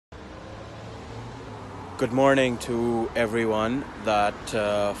Good morning to everyone that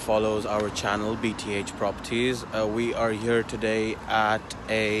follows our channel BTH Properties. We are here today at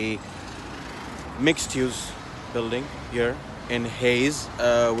a mixed use building here in Hayes,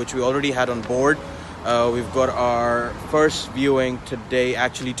 which we already had on board. We've got our first viewing today,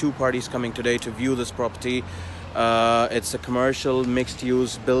 actually two parties coming today to view this property. It's a commercial mixed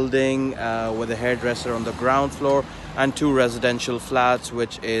use building with a hairdresser on the ground floor and two residential flats,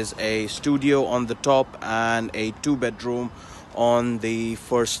 which is a studio on the top and a 2-bedroom on the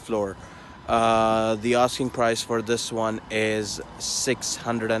first floor. The asking price for this one is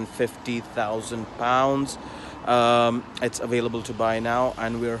 £650,000. It's available to buy now,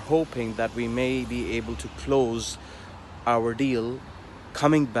 and we're hoping that we may be able to close our deal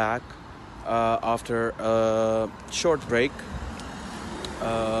coming back after a short break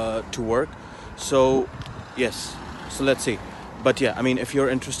to work. So yes, so let's see. But yeah, I mean, if you're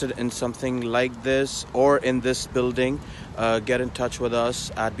interested in something like this or in this building, get in touch with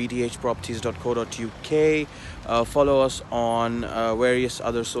us at bthproperties.co.uk. Follow us on various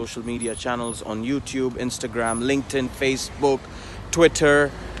other social media channels on YouTube, Instagram, LinkedIn, Facebook,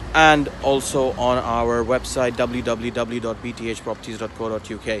 Twitter, and also on our website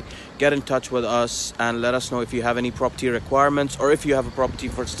www.bthproperties.co.uk. Get in touch with us and let us know if you have any property requirements, or if you have a property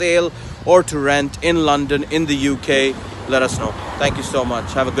for sale or to rent in London, in the UK. Let us know. Thank you so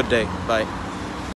much. Have a good day. Bye.